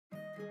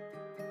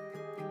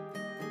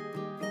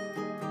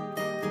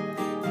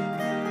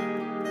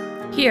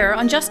Here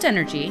on Just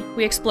Energy,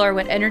 we explore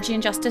what energy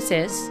injustice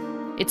is,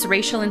 its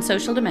racial and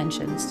social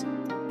dimensions,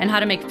 and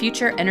how to make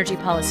future energy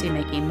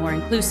policymaking more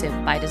inclusive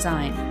by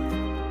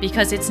design.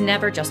 Because it's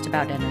never just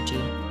about energy,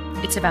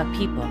 it's about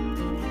people.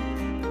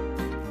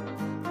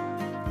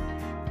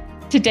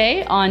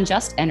 Today on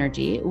Just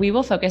Energy, we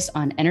will focus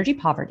on energy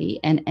poverty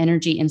and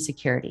energy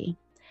insecurity.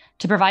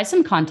 To provide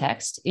some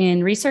context,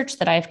 in research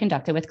that I have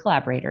conducted with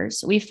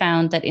collaborators, we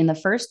found that in the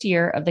first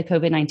year of the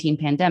COVID-19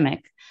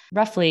 pandemic,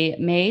 roughly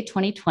May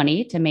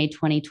 2020 to May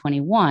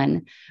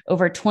 2021,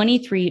 over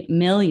 23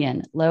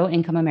 million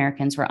low-income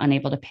Americans were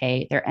unable to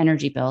pay their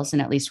energy bills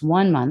in at least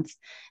 1 month,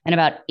 and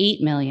about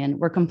 8 million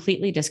were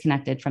completely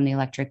disconnected from the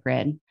electric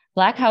grid.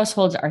 Black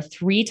households are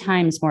 3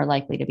 times more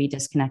likely to be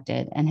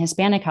disconnected, and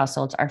Hispanic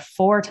households are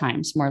 4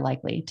 times more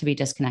likely to be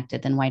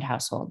disconnected than white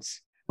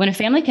households. When a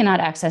family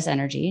cannot access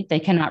energy, they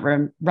cannot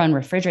run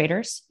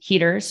refrigerators,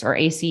 heaters, or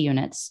AC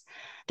units.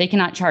 They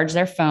cannot charge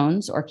their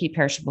phones or keep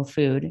perishable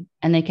food,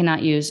 and they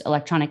cannot use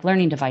electronic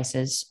learning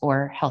devices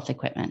or health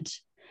equipment.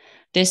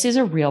 This is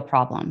a real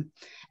problem,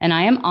 and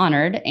I am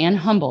honored and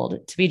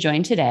humbled to be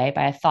joined today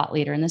by a thought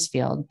leader in this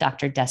field,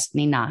 Dr.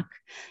 Destenie Nock,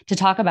 to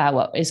talk about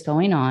what is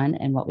going on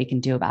and what we can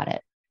do about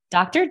it.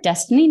 Dr.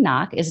 Destenie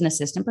Nock is an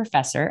assistant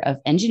professor of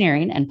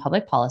engineering and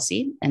public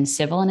policy and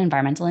civil and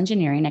environmental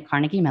engineering at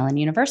Carnegie Mellon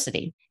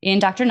University. In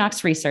Dr.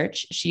 Nock's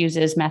research, she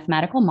uses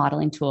mathematical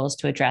modeling tools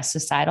to address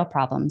societal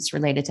problems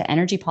related to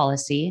energy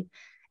policy,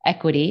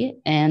 equity,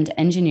 and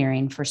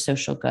engineering for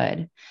social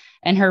good.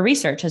 And her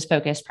research has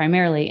focused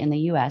primarily in the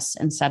US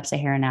and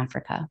sub-Saharan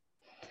Africa.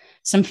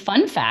 Some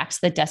fun facts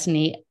that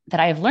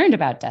I have learned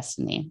about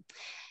Destenie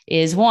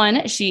is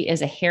 1, she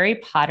is a Harry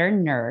Potter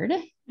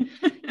nerd.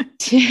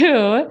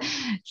 2,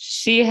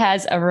 she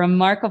has a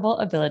remarkable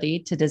ability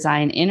to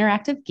design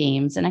interactive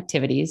games and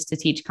activities to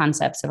teach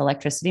concepts of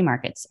electricity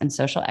markets and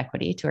social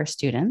equity to her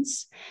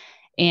students.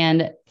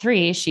 And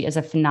 3, she is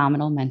a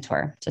phenomenal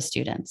mentor to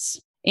students.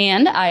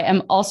 And I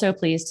am also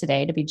pleased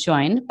today to be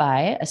joined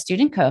by a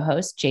student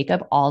co-host,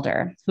 Jacob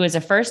Alder, who is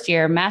a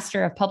first-year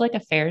Master of Public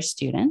Affairs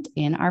student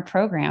in our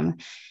program,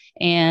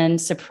 and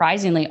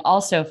surprisingly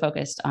also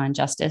focused on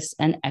justice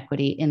and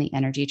equity in the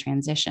energy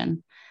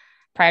transition.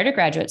 Prior to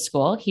graduate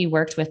school, he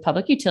worked with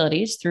public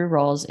utilities through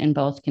roles in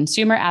both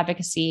consumer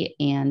advocacy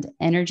and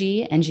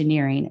energy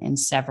engineering in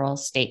several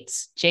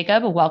states.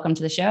 Jacob, welcome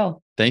to the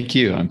show. Thank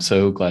you. I'm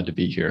so glad to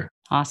be here.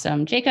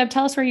 Awesome. Jacob,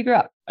 tell us where you grew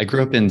up. I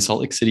grew up in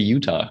Salt Lake City,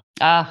 Utah.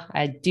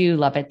 I do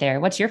love it there.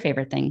 What's your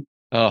favorite thing?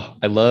 Oh,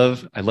 I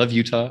love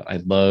Utah. I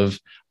love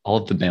all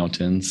of the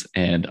mountains,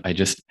 and I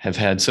just have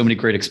had so many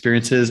great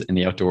experiences in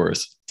the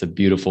outdoors. It's a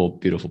beautiful,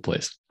 beautiful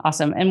place.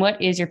 Awesome. And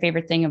what is your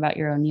favorite thing about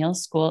your O'Neill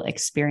School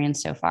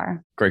experience so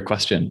far? Great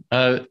question.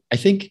 I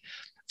think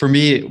for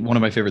me, one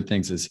of my favorite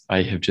things is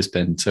I have just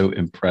been so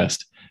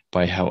impressed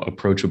by how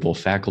approachable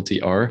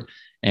faculty are.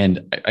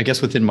 And I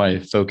guess within my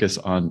focus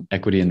on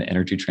equity and the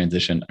energy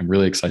transition, I'm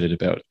really excited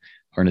about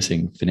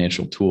harnessing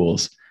financial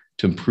tools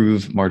to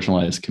improve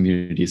marginalized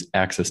communities'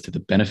 access to the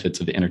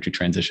benefits of the energy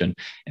transition.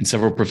 And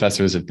several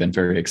professors have been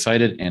very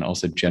excited and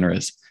also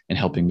generous in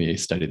helping me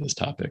study this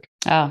topic.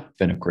 Oh, it's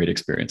been a great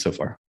experience so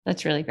far.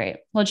 That's really great.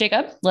 Well,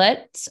 Jacob,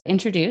 let's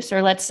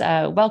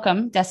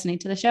welcome Destenie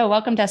to the show.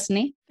 Welcome,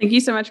 Destenie. Thank you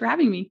so much for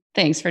having me.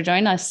 Thanks for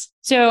joining us.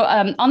 So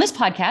on this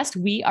podcast,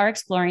 we are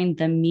exploring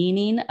the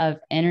meaning of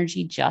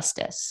energy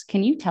justice.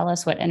 Can you tell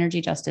us what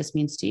energy justice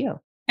means to you?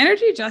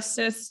 Energy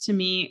justice to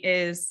me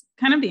is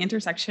kind of the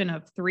intersection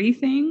of 3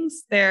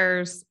 things.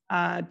 There's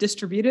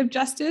distributive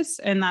justice,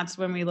 and that's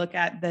when we look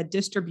at the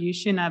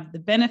distribution of the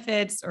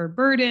benefits or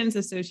burdens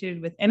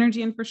associated with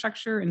energy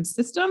infrastructure and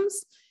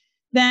systems.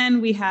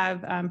 Then we have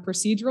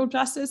procedural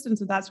justice. And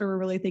so that's where we're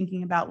really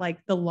thinking about like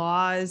the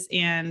laws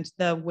and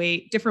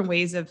different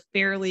ways of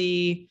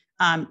fairly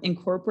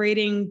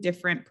incorporating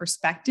different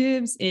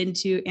perspectives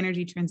into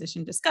energy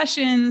transition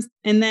discussions.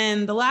 And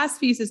then the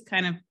last piece is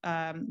kind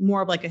of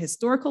more of like a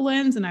historical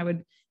lens. And I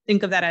would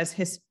think of that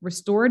as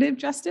restorative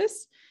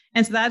justice.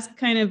 And so that's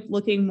kind of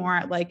looking more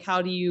at like,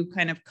 how do you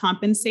kind of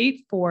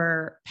compensate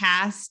for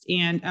past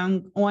and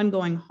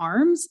ongoing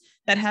harms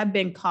that have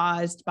been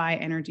caused by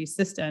energy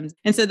systems.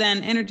 And so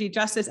then energy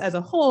justice as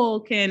a whole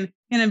can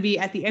kind of be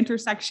at the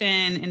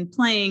intersection and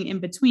playing in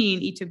between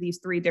each of these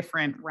 3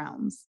 different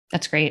realms.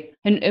 That's great.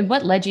 And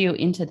what led you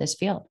into this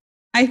field?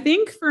 I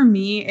think for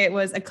me, it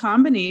was a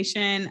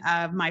combination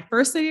of my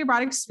first study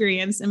abroad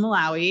experience in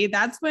Malawi.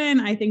 That's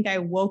when I think I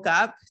woke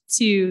up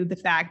to the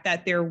fact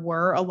that there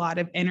were a lot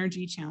of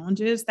energy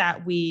challenges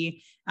that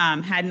we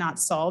had not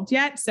solved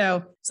yet.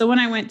 So when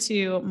I went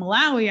to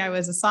Malawi, I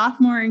was a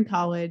sophomore in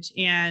college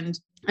and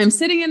I'm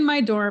sitting in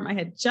my dorm. I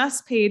had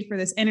just paid for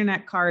this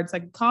internet card so I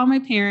could call my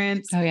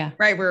parents. Oh yeah.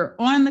 Right. We're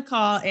on the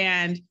call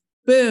and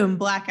boom,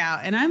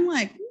 blackout. And I'm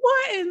like,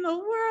 what in the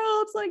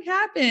world's like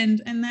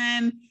happened? And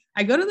then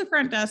I go to the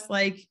front desk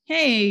like,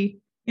 hey,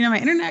 my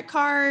internet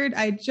card,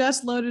 I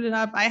just loaded it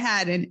up. I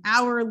had an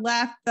hour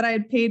left that I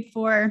had paid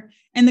for.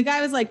 And the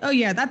guy was like, oh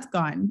yeah, that's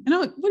gone. And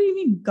I'm like, what do you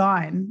mean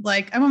gone?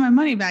 Like, I want my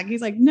money back.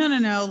 He's like, no.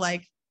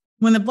 Like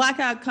when the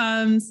blackout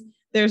comes,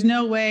 there's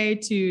no way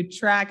to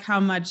track how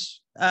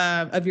much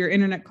of your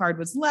internet card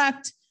was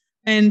left.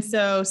 And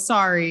so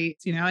sorry,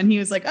 and he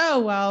was like, oh,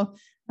 well,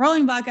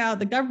 rolling blackout.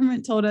 The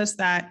government told us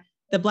that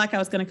the blackout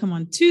was going to come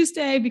on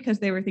Tuesday because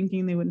they were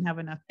thinking they wouldn't have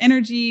enough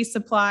energy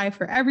supply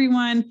for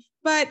everyone,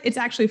 but it's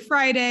actually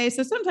Friday.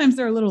 So sometimes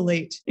they're a little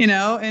late,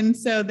 And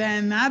so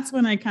then that's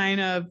when I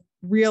kind of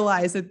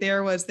realized that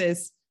there was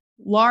this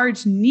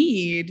large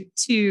need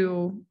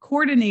to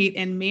coordinate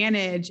and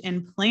manage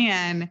and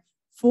plan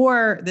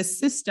for the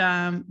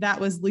system that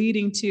was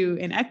leading to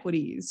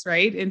inequities,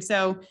 right? And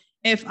so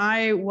if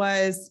I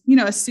was,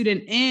 a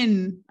student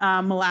in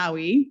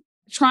Malawi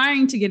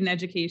trying to get an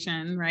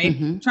education, right?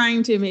 Mm-hmm.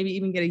 Trying to maybe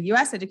even get a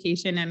US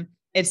education, and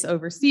it's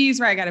overseas,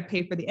 right? I got to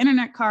pay for the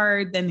internet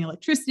card. Then the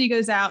electricity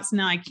goes out. So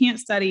now I can't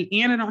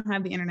study and I don't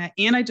have the internet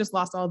and I just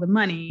lost all the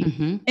money.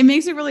 Mm-hmm. It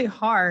makes it really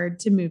hard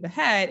to move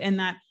ahead. And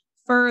that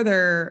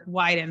further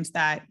widens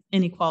that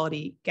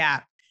inequality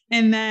gap.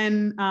 And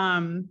then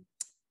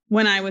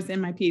when I was in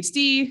my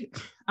PhD,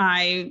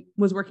 I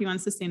was working on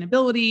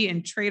sustainability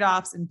and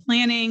trade-offs and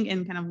planning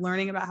and kind of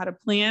learning about how to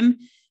plan.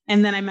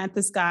 And then I met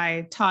this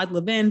guy, Todd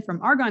Levin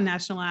from Argonne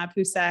National Lab,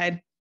 who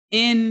said,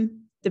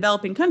 in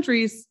developing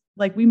countries,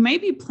 like we might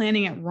be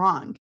planning it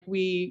wrong.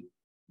 We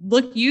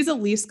use a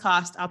least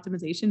cost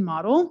optimization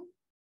model,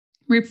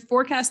 we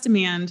forecast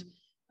demand,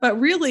 but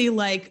really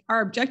like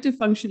our objective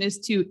function is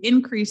to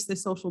increase the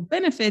social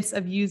benefits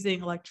of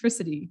using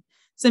electricity.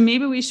 So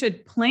maybe we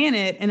should plan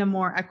it in a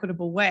more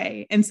equitable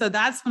way. And so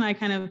that's when I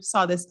kind of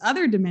saw this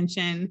other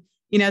dimension,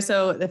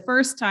 so the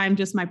first time,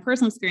 just my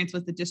personal experience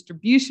was the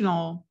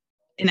distributional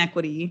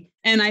inequity.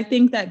 And I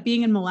think that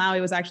being in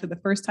Malawi was actually the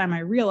first time I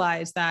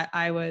realized that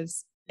I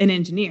was an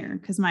engineer,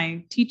 because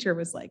my teacher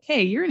was like,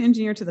 hey, you're an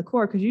engineer to the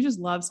core because you just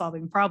love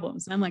solving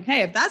problems. And I'm like,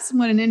 hey, if that's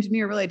what an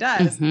engineer really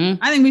does,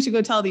 Mm-hmm. I think we should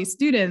go tell these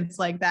students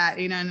like that,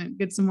 and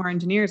get some more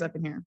engineers up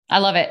in here. I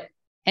love it.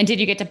 And did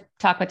you get to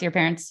talk with your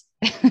parents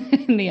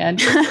in the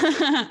end?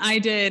 I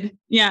did.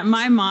 Yeah.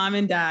 My mom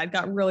and dad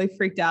got really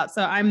freaked out.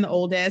 So I'm the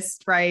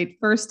oldest, right?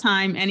 First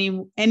time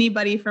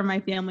anybody from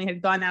my family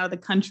had gone out of the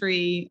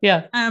country.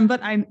 Yeah.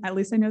 But at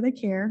least I know they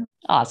care.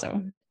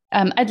 Awesome.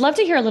 I'd love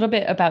to hear a little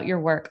bit about your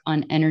work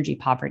on energy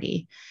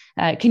poverty.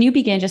 Can you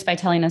begin just by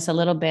telling us a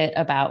little bit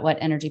about what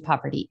energy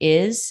poverty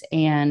is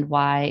and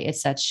why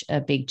it's such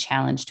a big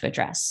challenge to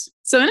address?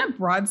 So in a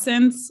broad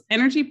sense,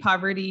 energy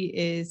poverty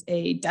is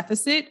a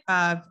deficit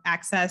of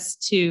access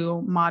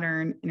to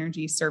modern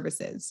energy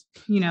services.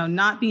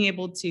 Not being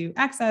able to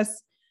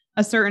access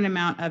a certain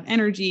amount of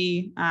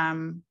energy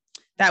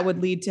that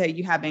would lead to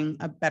you having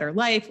a better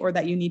life, or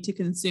that you need to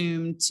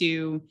consume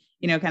to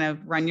kind of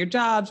run your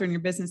jobs, run your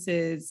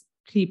businesses,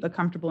 keep a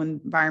comfortable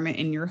environment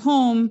in your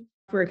home.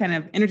 Where kind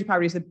of energy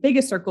poverty is the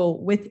biggest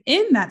circle.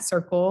 Within that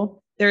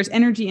circle, there's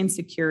energy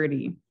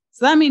insecurity.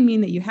 So that may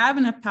mean that you have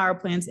enough power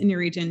plants in your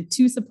region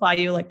to supply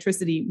you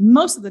electricity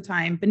most of the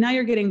time, but now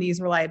you're getting these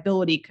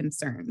reliability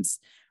concerns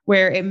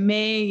where it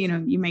may,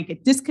 you might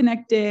get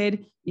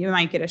disconnected, you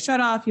might get a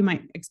shutoff, you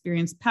might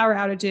experience power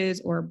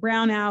outages or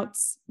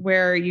brownouts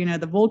where,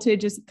 the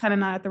voltage is kind of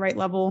not at the right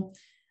level.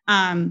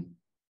 And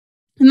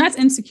that's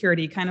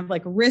insecurity, kind of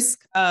like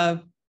risk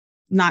of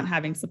not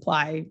having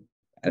supply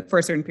for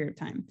a certain period of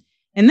time.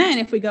 And then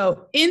if we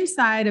go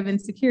inside of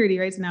insecurity,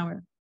 right? So now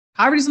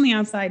poverty's on the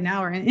outside,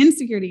 now we're in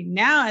insecurity.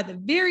 Now at the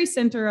very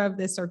center of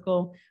this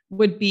circle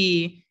would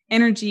be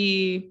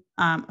energy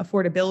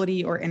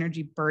affordability or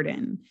energy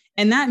burden.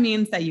 And that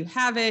means that you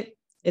have it,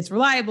 it's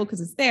reliable because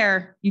it's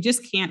there, you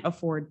just can't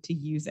afford to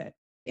use it.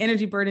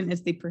 Energy burden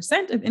is the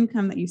percent of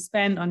income that you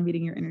spend on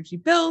meeting your energy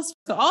bills.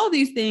 So all of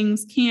these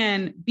things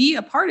can be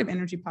a part of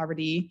energy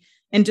poverty.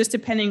 And just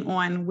depending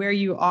on where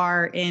you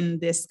are in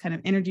this kind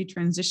of energy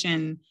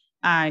transition,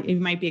 you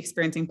might be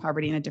experiencing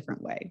poverty in a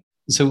different way.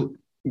 So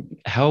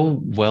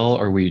how well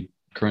are we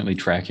currently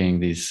tracking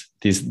these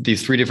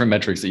three different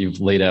metrics that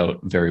you've laid out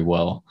very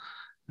well?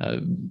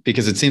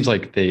 Because it seems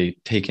like they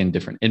take in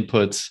different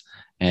inputs,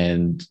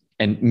 and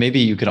maybe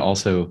you can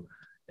also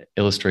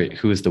illustrate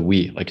who is the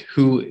we, like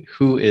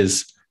who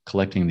is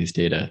collecting these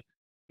data.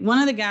 One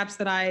of the gaps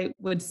that I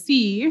would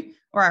see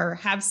or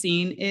have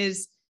seen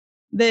is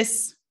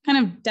this kind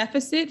of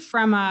deficit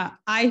from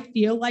I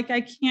feel like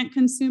I can't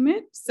consume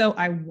it, so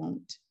I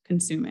won't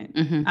consume it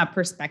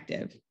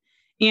perspective.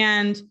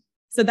 And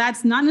so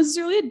that's not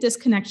necessarily a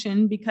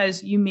disconnection,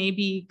 because you may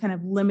be kind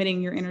of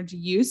limiting your energy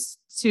use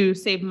to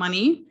save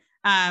money,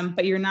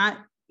 but you're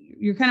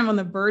kind of on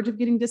the verge of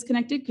getting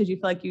disconnected because you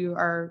feel like you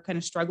are kind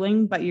of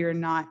struggling, but you're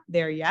not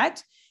there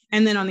yet.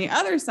 And then on the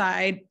other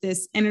side,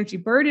 this energy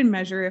burden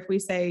measure, if we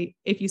say,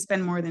 if you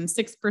spend more than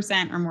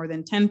 6% or more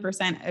than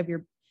 10% of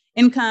your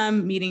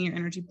income meeting your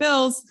energy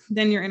bills,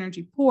 then you're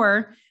energy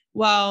poor.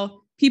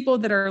 While people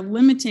that are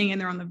limiting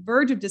and they're on the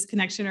verge of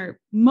disconnection are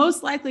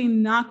most likely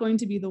not going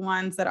to be the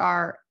ones that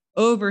are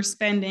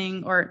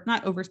overspending, or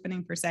not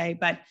overspending per se,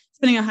 but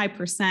spending a high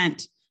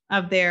percent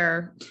of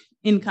their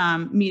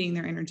income meeting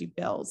their energy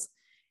bills.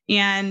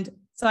 And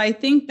so I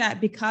think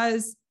that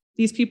because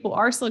these people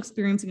are still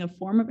experiencing a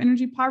form of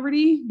energy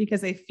poverty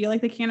because they feel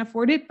like they can't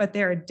afford it, but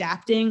they're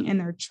adapting and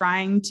they're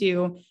trying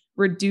to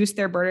reduce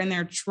their burden.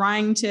 They're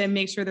trying to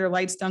make sure their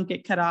lights don't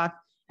get cut off.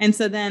 And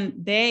so then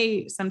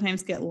they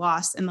sometimes get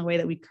lost in the way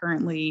that we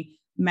currently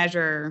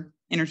measure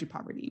energy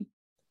poverty.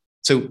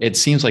 So it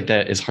seems like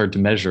that is hard to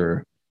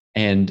measure.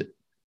 And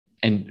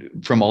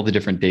from all the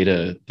different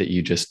data that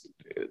you just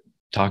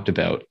talked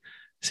about,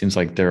 it seems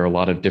like there are a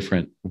lot of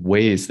different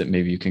ways that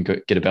maybe you can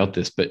get about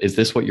this. But is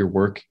this what your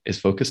work is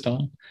focused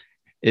on?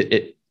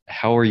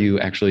 How are you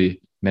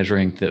actually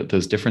measuring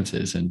those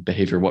differences in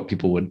behavior, what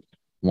people would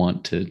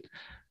want to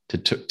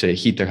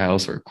heat their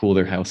house or cool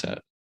their house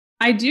at?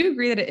 I do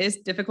agree that it is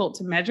difficult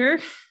to measure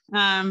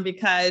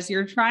because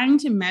you're trying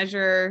to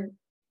measure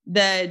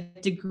the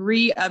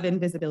degree of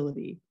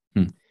invisibility,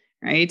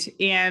 right?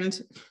 And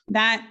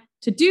that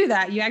to do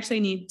that, you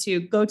actually need to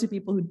go to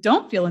people who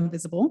don't feel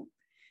invisible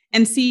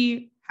and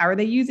see how are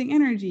they using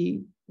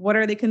energy? What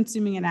are they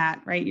consuming it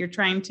at, right? You're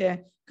trying to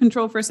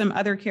control for some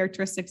other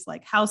characteristics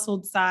like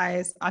household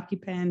size,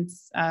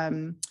 occupants,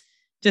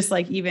 just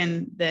like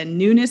even the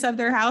newness of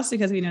their house,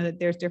 because we know that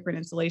there's different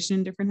insulation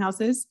in different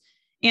houses.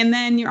 And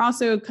then you're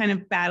also kind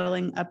of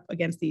battling up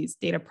against these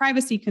data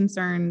privacy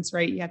concerns,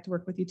 right? You have to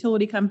work with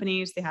utility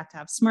companies. They have to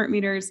have smart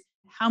meters.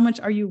 How much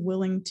are you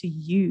willing to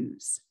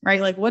use, right?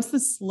 Like what's the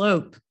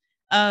slope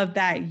of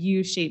that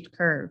U-shaped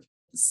curve?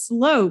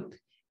 Slope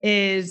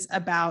is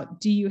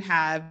about, do you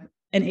have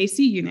an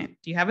AC unit?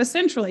 Do you have a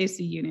central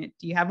AC unit?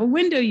 Do you have a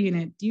window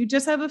unit? Do you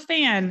just have a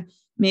fan?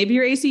 Maybe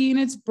your AC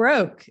unit's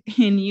broke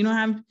and you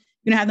don't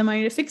have the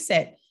money to fix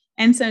it.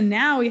 And so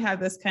now we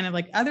have this kind of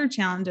like other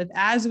challenge of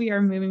as we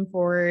are moving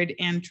forward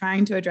and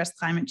trying to address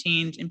climate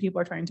change and people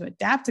are trying to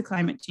adapt to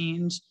climate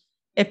change,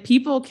 if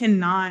people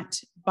cannot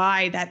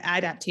buy that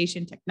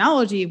adaptation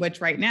technology, which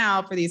right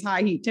now for these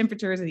high heat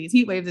temperatures and these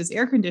heat waves is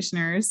air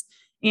conditioners,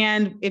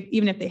 and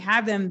even if they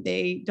have them,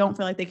 they don't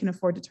feel like they can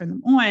afford to turn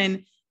them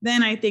on,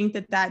 then I think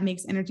that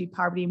makes energy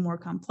poverty more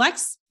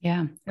complex.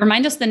 Yeah.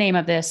 Remind us the name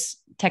of this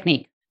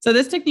technique. So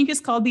this technique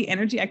is called the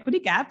energy equity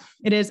gap.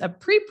 It is a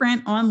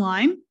preprint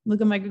online. Look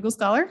at my Google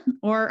Scholar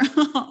or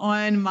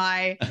on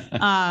my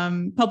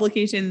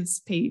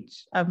publications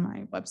page of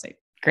my website.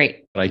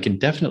 Great. I can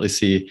definitely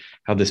see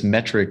how this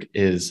metric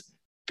is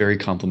very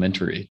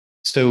complementary.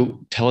 So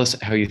tell us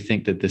how you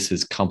think that this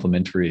is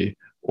complementary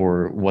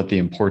or what the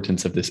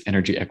importance of this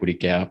energy equity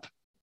gap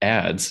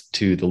adds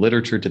to the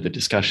literature, to the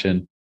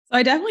discussion. So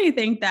I definitely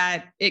think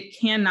that it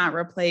cannot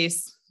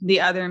replace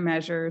the other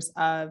measures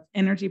of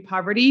energy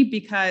poverty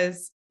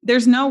because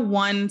there's no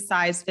one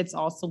size fits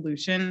all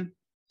solution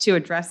to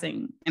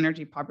addressing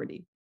energy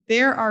poverty.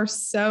 There are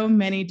so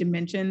many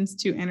dimensions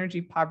to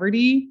energy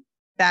poverty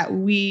that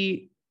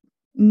we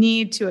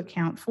need to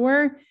account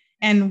for,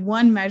 and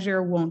one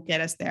measure won't get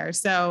us there.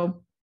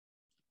 So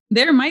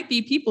there might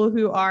be people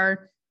who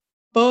are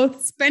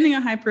both spending a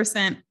high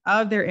percent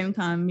of their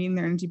income meeting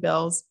their energy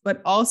bills,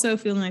 but also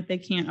feeling like they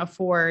can't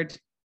afford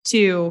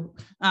to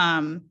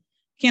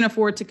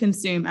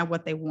consume at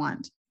what they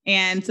want.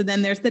 And so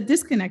then there's the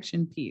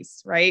disconnection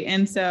piece, right?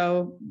 And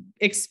so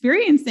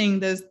experiencing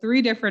those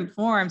three different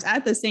forms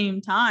at the same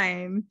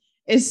time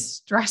is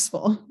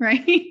stressful,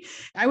 right?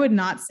 I would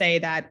not say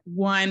that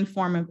one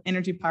form of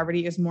energy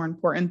poverty is more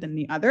important than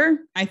the other.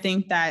 I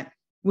think that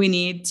we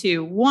need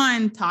to,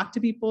 one, talk to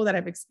people that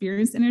have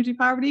experienced energy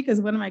poverty, because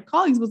one of my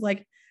colleagues was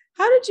like,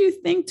 how did you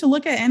think to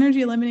look at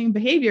energy limiting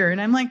behavior? And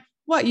I'm like,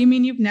 what, you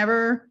mean you've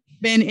never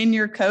been in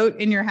your coat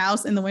in your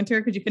house in the winter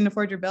because you couldn't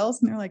afford your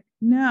bills? And they're like,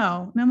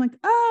 no. And I'm like,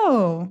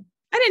 oh,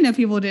 I didn't know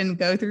people didn't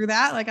go through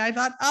that. Like I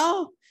thought,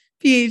 oh,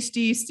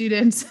 PhD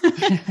students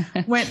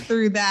went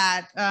through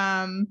that.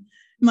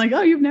 I'm like,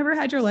 oh, you've never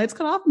had your lights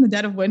cut off in the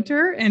dead of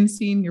winter and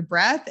seen your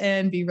breath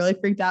and be really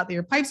freaked out that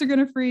your pipes are going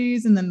to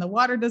freeze and then the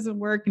water doesn't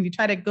work and you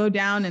try to go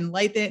down and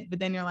light it, but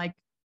then you're like,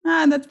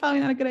 that's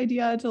probably not a good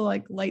idea to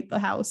like light the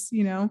house,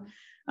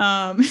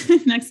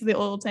 next to the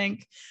oil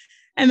tank.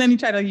 And then you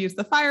try to use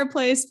the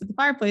fireplace, but the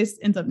fireplace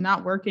ends up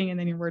not working. And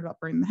then you're worried about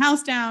burning the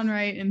house down.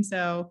 Right. And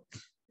so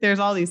there's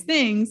all these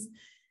things.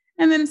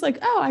 And then it's like,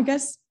 oh, I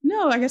guess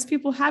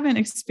people haven't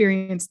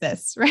experienced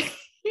this. Right.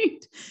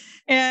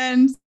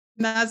 And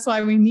that's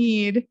why we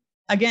need,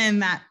 again,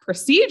 that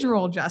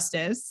procedural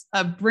justice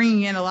of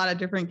bringing in a lot of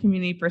different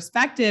community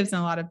perspectives and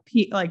a lot of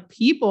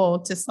people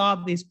to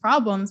solve these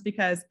problems,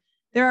 because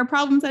there are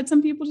problems that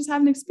some people just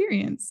haven't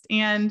experienced.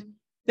 And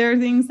there are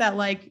things that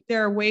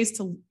there are ways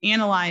to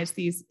analyze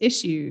these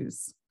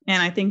issues.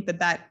 And I think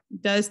that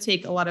does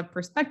take a lot of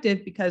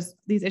perspective because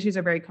these issues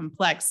are very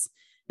complex.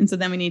 And so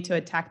then we need to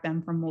attack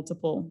them from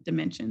multiple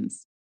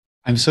dimensions.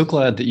 I'm so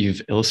glad that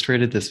you've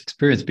illustrated this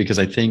experience because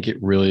I think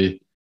it really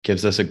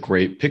gives us a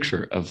great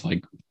picture of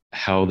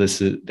how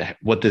this is,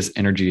 what this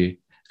energy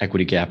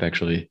equity gap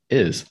actually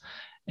is.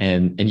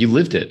 And you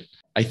lived it.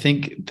 I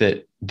think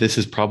that this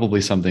is probably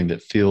something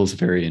that feels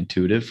very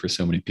intuitive for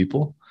so many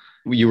people.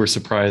 You were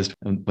surprised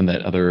when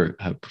that other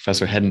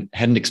professor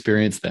hadn't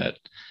experienced that.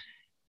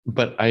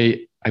 But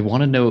I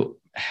want to know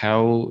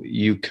how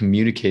you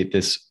communicate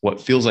this, what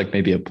feels like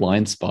maybe a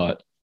blind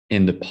spot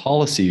in the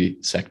policy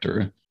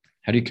sector,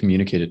 how do you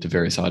communicate it to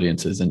various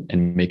audiences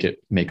and make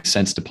it make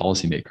sense to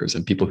policymakers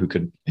and people who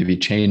could maybe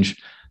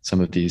change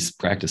some of these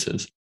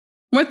practices?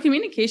 With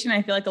communication,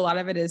 I feel like a lot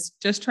of it is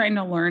just trying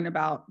to learn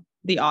about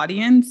the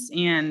audience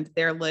and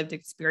their lived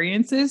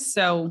experiences.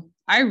 So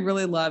I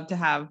really love to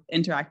have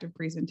interactive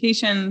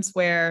presentations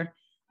where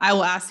I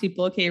will ask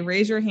people, okay,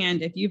 raise your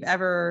hand if you've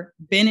ever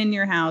been in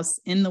your house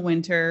in the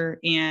winter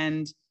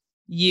and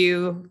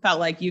you felt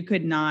like you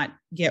could not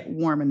get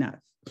warm enough.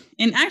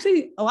 And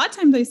actually, a lot of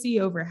times I see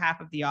over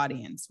half of the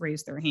audience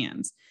raise their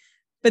hands.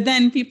 But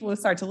then people will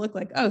start to look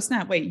like, oh,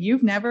 snap, wait,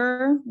 you've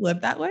never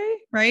lived that way,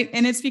 right?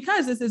 And it's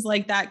because this is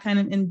like that kind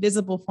of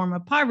invisible form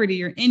of poverty.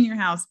 You're in your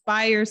house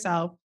by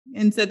yourself.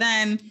 And so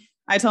then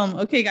I tell them,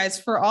 okay, guys,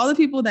 for all the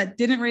people that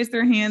didn't raise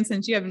their hands,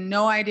 since you have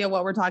no idea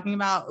what we're talking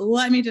about,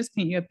 let me just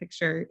paint you a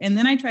picture. And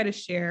then I try to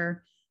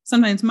share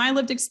sometimes my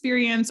lived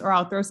experience, or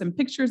I'll throw some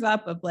pictures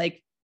up of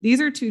like,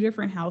 these are two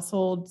different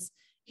households.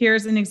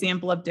 Here's an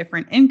example of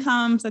different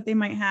incomes that they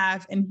might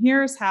have. And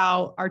here's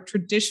how our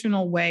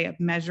traditional way of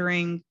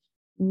measuring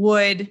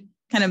would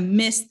kind of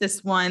miss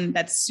this one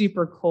that's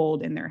super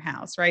cold in their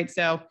house, right?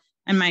 So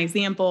in my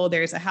example,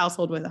 there's a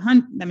household with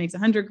that makes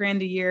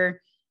 $100,000 a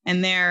year,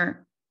 and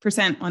their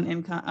percent on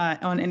income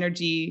on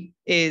energy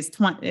is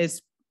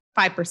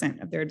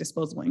 5% of their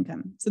disposable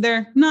income. So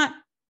they're not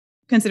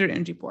considered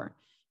energy poor.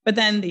 But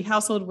then the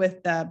household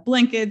with the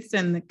blankets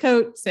and the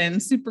coats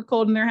and super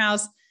cold in their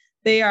house,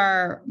 they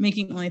are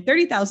making only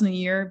 $30,000 a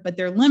year, but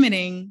they're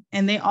limiting,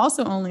 and they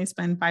also only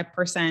spend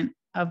 5%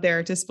 of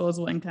their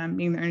disposable income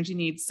being their energy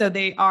needs. So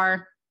they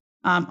are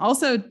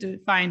also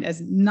defined as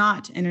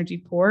not energy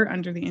poor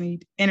under the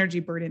energy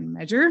burden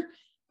measure,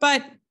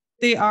 but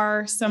they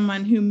are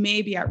someone who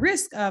may be at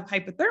risk of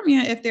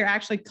hypothermia if they're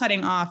actually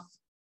cutting off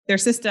their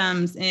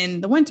systems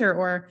in the winter,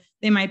 or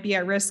they might be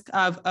at risk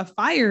of a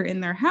fire in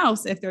their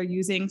house if they're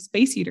using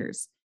space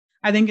heaters.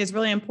 I think it's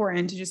really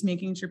important to just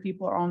making sure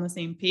people are all on the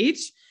same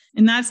page.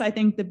 And that's, I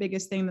think, the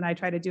biggest thing that I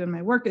try to do in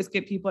my work is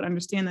get people to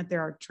understand that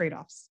there are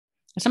trade-offs.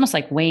 It's almost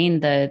like weighing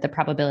the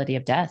probability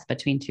of death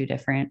between two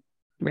different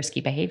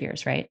risky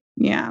behaviors, right?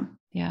 Yeah.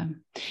 Yeah.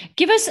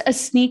 Give us a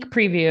sneak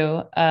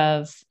preview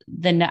of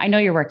I know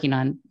you're working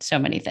on so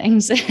many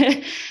things.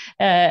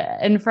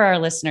 And for our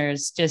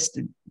listeners,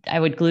 I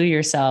would glue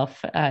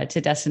yourself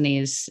to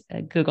Destinie's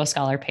Google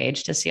Scholar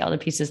page to see all the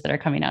pieces that are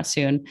coming out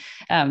soon.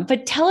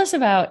 But tell us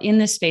about, in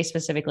this space,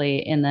 specifically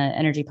in the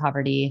energy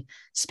poverty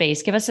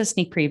space, give us a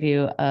sneak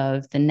preview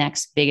of the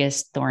next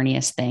biggest,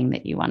 thorniest thing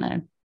that you want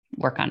to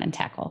work on and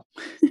tackle.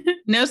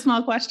 No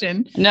small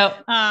question. No.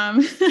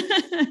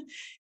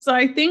 So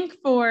I think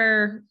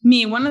for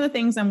me, one of the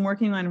things I'm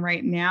working on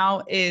right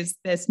now is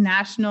this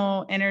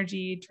national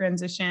energy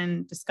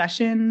transition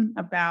discussion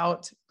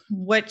about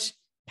which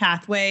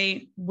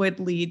pathway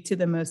would lead to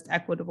the most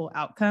equitable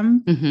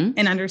outcome,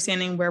 and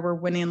understanding where we're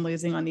winning and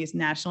losing on these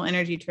national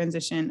energy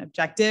transition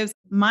objectives.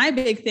 My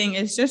big thing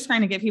is just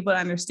trying to get people to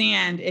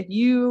understand, if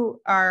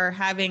you are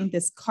having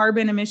this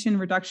carbon emission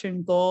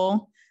reduction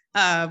goal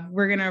of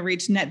we're going to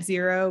reach net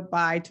zero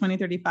by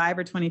 2035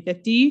 or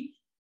 2050,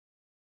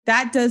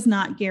 that does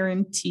not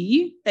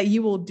guarantee that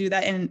you will do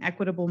that in an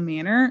equitable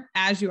manner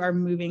as you are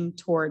moving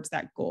towards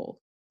that goal.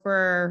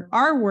 For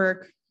our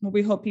work, what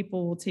we hope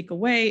people will take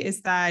away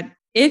is that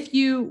if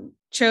you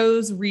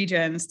chose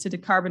regions to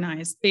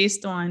decarbonize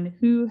based on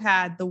who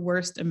had the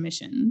worst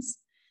emissions,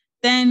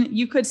 then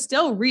you could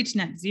still reach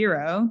net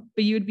zero,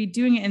 but you would be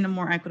doing it in a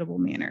more equitable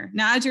manner.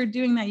 Now, as you're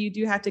doing that, you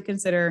do have to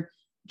consider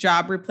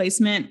job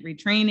replacement,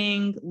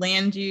 retraining,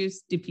 land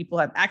use. Do people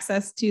have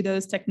access to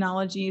those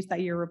technologies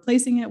that you're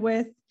replacing it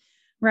with?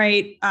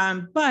 Right.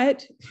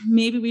 But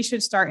maybe we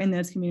should start in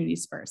those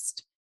communities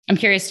first. I'm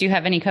curious, do you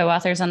have any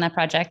co-authors on that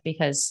project?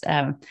 Because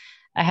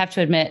I have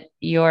to admit,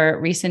 your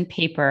recent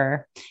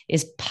paper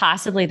is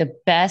possibly the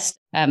best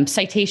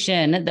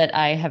citation that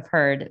I have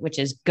heard, which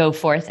is "Go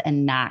forth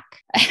and knock."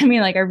 I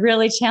mean, like,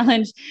 I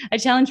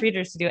challenge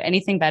readers to do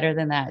anything better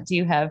than that. Do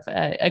you have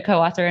a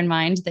co-author in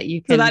mind that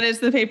you can? So that is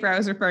the paper I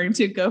was referring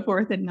to, "Go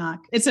forth and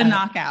knock." It's a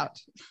knockout.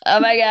 Oh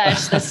my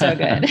gosh, that's so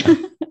good.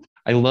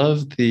 I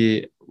love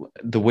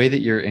the way that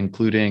you're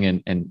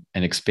including and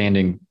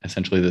expanding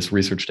essentially this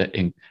research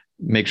to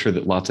make sure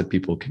that lots of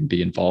people can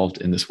be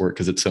involved in this work,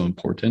 because it's so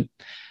important.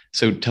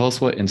 So tell us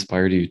what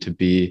inspired you to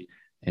be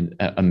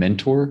a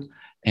mentor,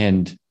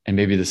 and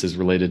maybe this is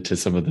related to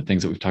some of the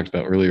things that we've talked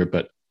about earlier,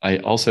 but I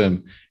also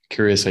am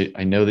curious.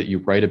 I know that you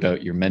write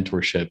about your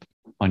mentorship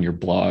on your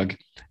blog,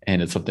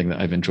 and it's something that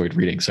I've enjoyed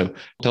reading. So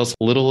tell us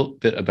a little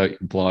bit about your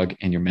blog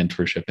and your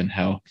mentorship and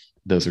how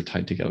those are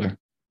tied together.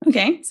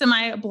 Okay. So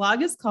my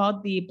blog is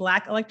called the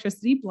Black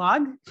Electricity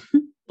Blog.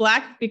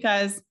 Black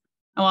because,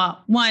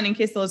 well, one, in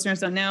case the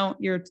listeners don't know,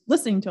 you're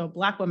listening to a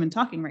Black woman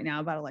talking right now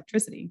about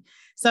electricity.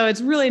 So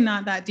it's really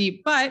not that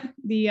deep, but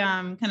the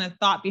kind of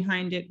thought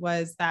behind it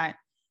was that,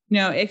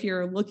 if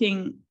you're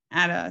looking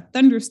at a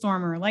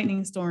thunderstorm or a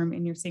lightning storm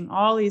and you're seeing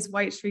all these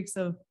white streaks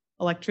of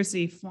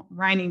electricity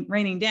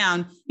raining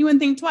down, you wouldn't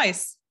think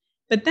twice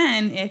But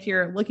then if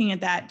you're looking at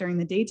that during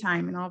the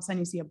daytime and all of a sudden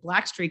you see a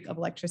black streak of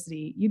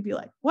electricity, you'd be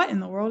like, what in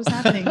the world is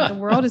happening? The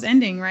world is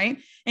ending, right?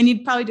 And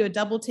you'd probably do a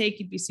double take.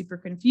 You'd be super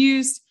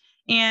confused.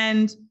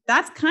 And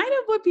that's kind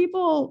of what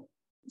people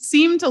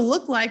seem to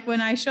look like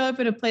when I show up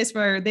at a place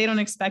where they don't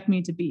expect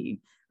me to be,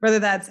 whether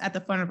that's at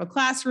the front of a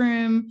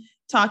classroom,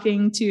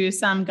 talking to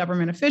some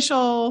government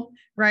official,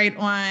 right,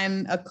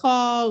 on a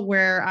call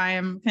where I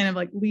am kind of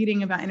like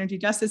leading about energy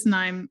justice and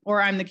I'm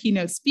the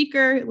keynote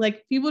speaker.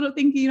 Like, people don't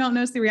think you don't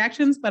notice the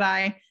reactions, but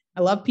I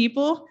love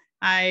people.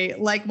 I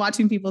like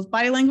watching people's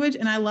body language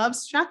and I love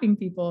shocking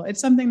people.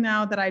 It's something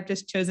now that I've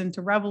just chosen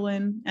to revel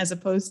in as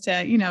opposed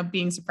to,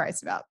 being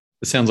surprised about.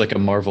 It sounds like a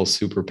Marvel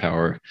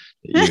superpower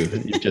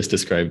that you just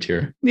described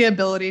here. The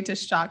ability to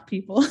shock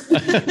people.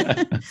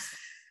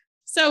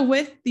 So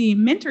with the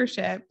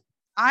mentorship,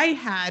 I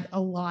had a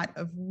lot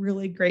of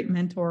really great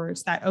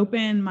mentors that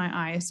opened my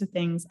eyes to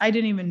things I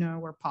didn't even know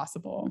were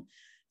possible.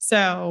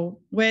 So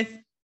with,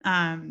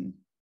 when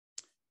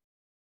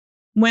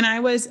I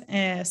was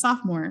a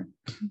sophomore,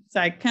 so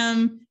I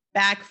come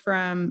back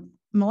from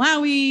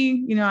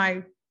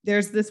Malawi,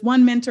 there's this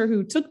one mentor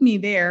who took me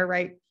there,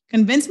 right?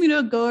 Convinced me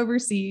to go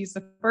overseas,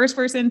 the first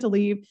person to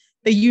leave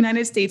the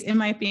United States in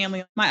my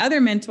family. My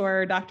other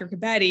mentor, Dr.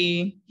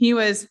 Kabedi, he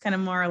was kind of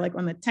more like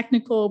on the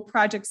technical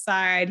project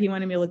side. He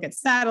wanted me to look at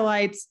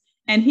satellites,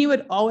 and he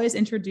would always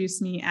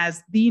introduce me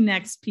as the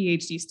next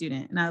PhD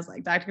student. And I was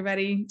like, Dr.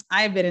 Kabedi,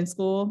 I've been in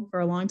school for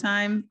a long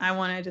time. I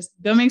want to just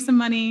go make some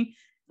money.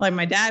 Like,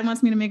 my dad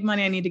wants me to make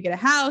money. I need to get a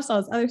house,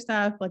 all this other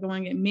stuff. Like, I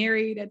want to get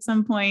married at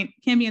some point.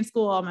 Can't be in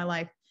school all my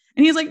life.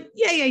 And he's like,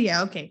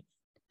 yeah. Okay.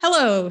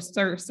 Hello,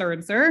 sir.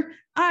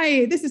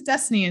 This is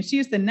Destiny, and she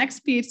is the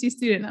next PhD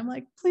student. And I'm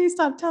like, please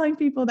stop telling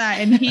people that.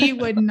 And he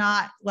would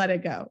not let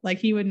it go. Like,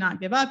 he would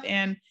not give up.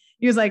 And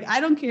he was like, I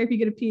don't care if you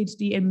get a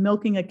PhD in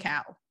milking a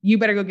cow. You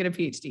better go get a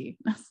PhD.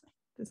 And I was like,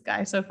 this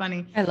guy is so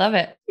funny. I love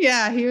it.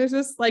 Yeah. He was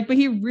just like, but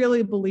he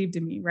really believed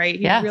in me, right?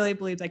 He really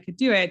believed I could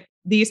do it.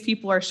 These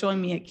people are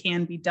showing me it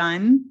can be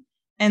done.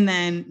 And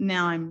then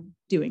now I'm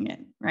doing it,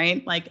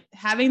 right? Like,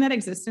 having that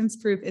existence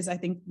proof is, I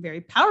think,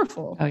 very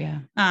powerful. Oh yeah.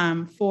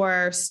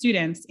 For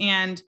students.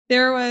 And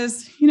there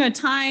was, a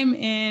time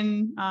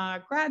in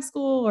grad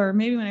school, or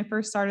maybe when I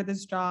first started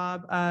this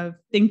job, of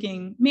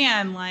thinking,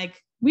 man,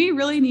 like, we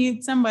really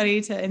need somebody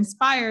to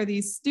inspire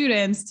these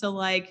students to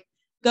like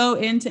go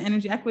into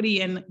energy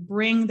equity and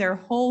bring their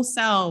whole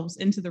selves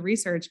into the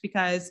research.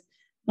 Because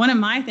one of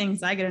my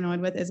things I get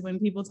annoyed with is when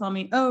people tell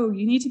me, oh,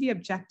 you need to be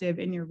objective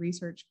in your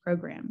research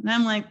program. And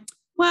I'm like,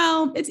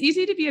 well, it's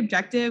easy to be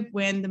objective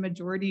when the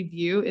majority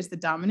view is the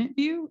dominant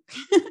view.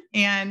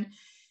 And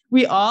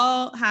we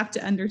all have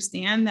to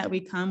understand that we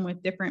come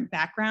with different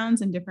backgrounds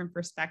and different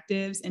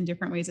perspectives and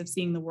different ways of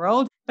seeing the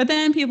world. But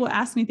then people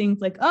ask me things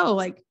like, oh,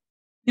 like,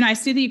 I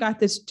see that you got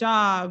this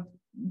job.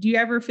 Do you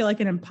ever feel like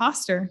an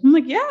imposter? I'm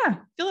like, yeah, I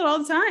feel it all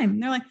the time.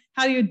 And they're like,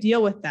 how do you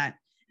deal with that?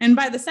 And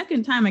by the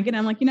second time I get it,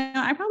 I'm like,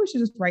 I probably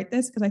should just write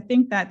this, because I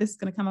think that this is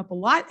going to come up a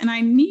lot. And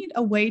I need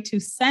a way to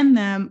send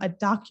them a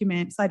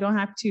document so I don't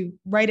have to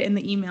write it in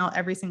the email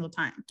every single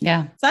time.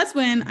 Yeah. So that's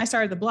when I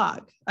started the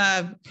blog.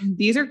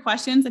 These are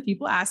questions that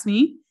people ask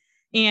me.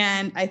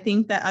 And I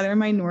think that other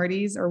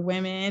minorities or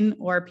women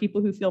or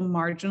people who feel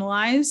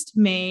marginalized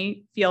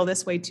may feel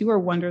this way too, or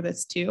wonder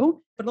this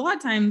too. But a lot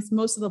of times,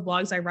 most of the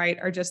blogs I write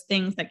are just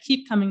things that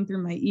keep coming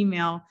through my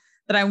email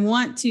that I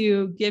want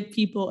to give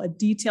people a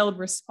detailed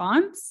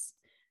response,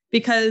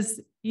 because,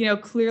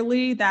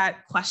 clearly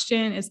that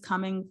question is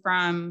coming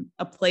from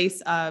a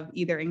place of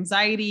either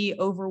anxiety,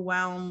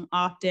 overwhelm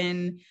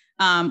often,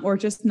 or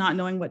just not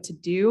knowing what to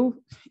do.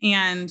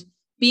 And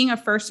being a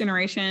first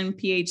generation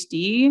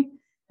PhD,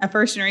 a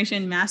first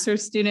generation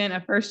master's student,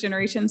 a first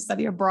generation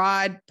study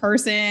abroad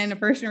person, a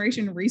first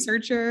generation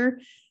researcher,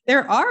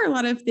 there are a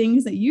lot of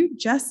things that you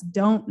just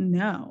don't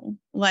know,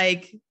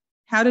 like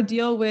how to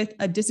deal with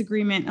a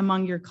disagreement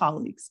among your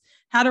colleagues,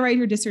 how to write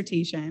your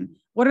dissertation,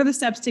 what are the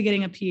steps to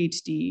getting a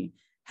PhD,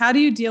 how do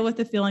you deal with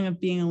the feeling of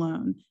being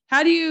alone,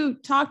 how do you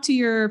talk to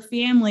your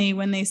family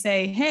when they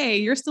say, hey,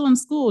 you're still in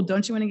school,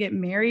 don't you want to get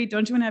married,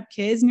 don't you want to have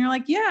kids? And you're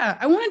like, yeah,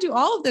 I want to do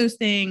all of those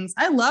things.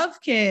 I love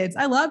kids,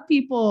 I love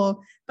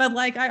people, but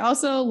like, I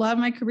also love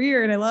my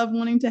career and I love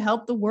wanting to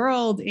help the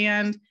world.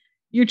 And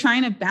you're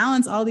trying to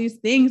balance all these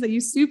things that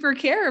you super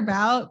care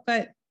about,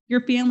 but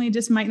your family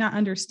just might not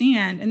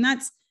understand. And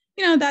that's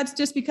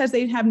just because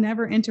they have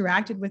never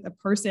interacted with a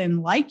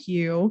person like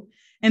you.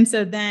 And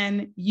so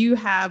then you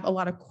have a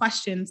lot of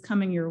questions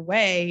coming your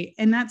way.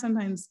 And that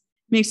sometimes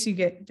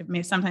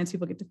sometimes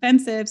people get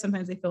defensive.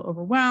 Sometimes they feel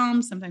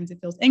overwhelmed. Sometimes it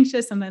feels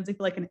anxious. Sometimes they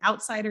feel like an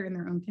outsider in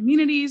their own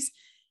communities.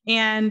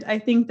 And I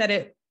think that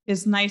it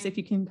is nice if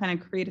you can kind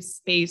of create a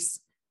space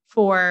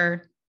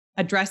for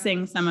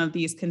addressing some of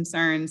these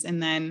concerns.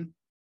 And then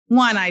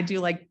I do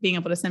like being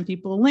able to send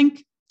people a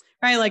link,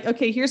 right? Like,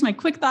 okay, here's my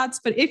quick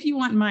thoughts, but if you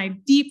want my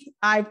deep,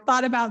 I've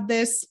thought about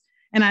this,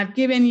 and I've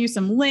given you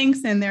some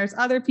links, and there's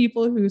other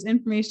people whose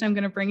information I'm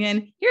going to bring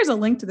in. Here's a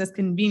link to this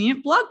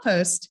convenient blog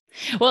post.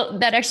 Well,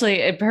 that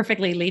actually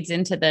perfectly leads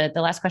into the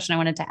last question I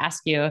wanted to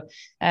ask you,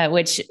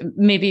 which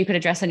maybe you could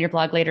address on your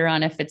blog later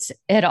on if it's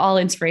at all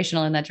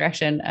inspirational in that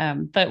direction.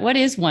 But what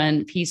is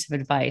one piece of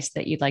advice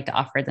that you'd like to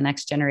offer the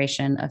next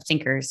generation of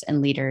thinkers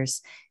and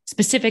leaders,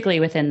 specifically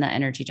within the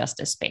energy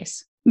justice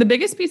space? The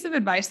biggest piece of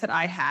advice that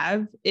I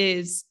have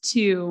is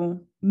to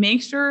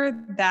make sure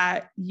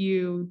that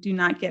you do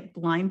not get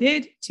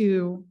blinded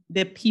to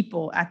the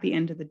people at the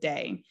end of the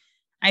day.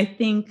 I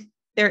think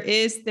there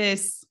is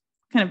this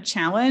kind of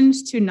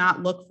challenge to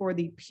not look for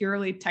the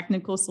purely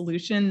technical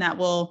solution that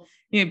will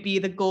be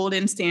the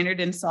golden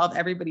standard and solve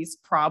everybody's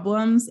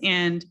problems.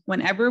 And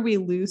whenever we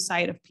lose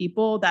sight of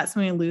people, that's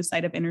when we lose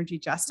sight of energy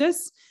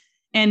justice.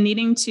 And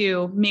needing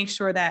to make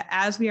sure that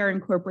as we are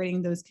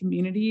incorporating those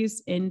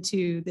communities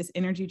into this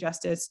energy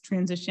justice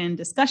transition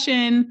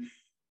discussion,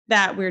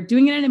 that we're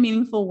doing it in a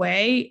meaningful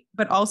way,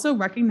 but also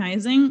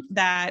recognizing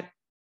that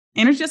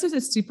energy justice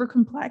is super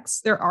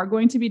complex. There are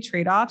going to be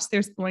trade-offs.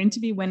 There's going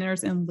to be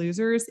winners and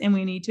losers. And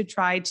we need to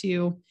try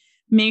to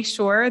make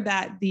sure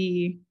that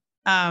the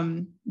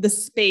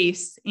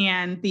space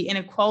and the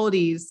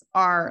inequalities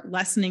are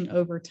lessening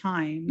over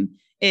time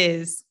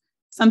is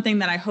something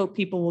that I hope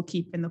people will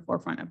keep in the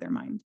forefront of their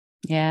mind.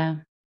 Yeah.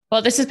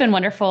 Well, this has been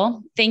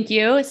wonderful. Thank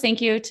you.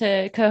 Thank you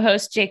to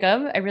co-host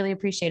Jacob. I really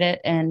appreciate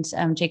it. And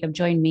Jacob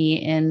joined me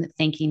in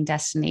thanking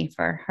Destenie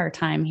for her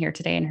time here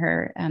today and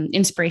her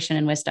inspiration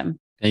and wisdom.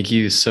 Thank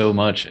you so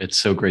much. It's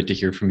so great to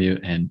hear from you.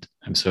 And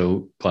I'm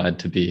so glad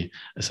to be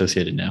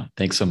associated now.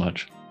 Thanks so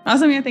much.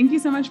 Awesome. Yeah. Thank you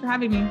so much for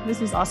having me. This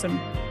was awesome.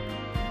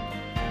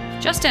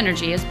 Just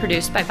Energy is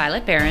produced by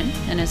Violet Barron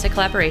and is a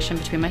collaboration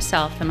between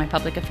myself and my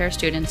public affairs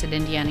students at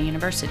Indiana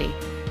University.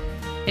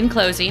 In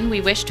closing,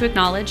 we wish to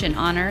acknowledge and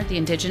honor the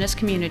Indigenous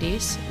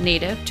communities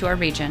native to our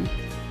region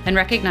and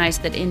recognize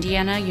that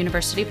Indiana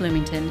University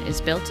Bloomington is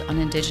built on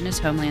Indigenous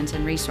homelands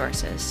and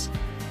resources.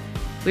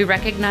 We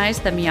recognize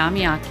the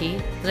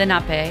Mi'amiaki,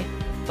 Lenape,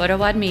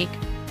 Bodowadmik,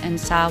 and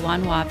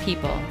Sawanwa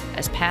people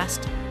as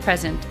past,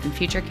 present, and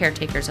future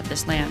caretakers of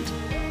this land.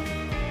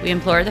 We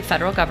implore the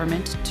federal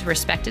government to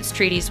respect its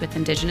treaties with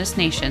Indigenous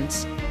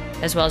nations,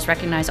 as well as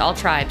recognize all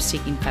tribes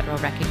seeking federal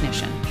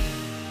recognition.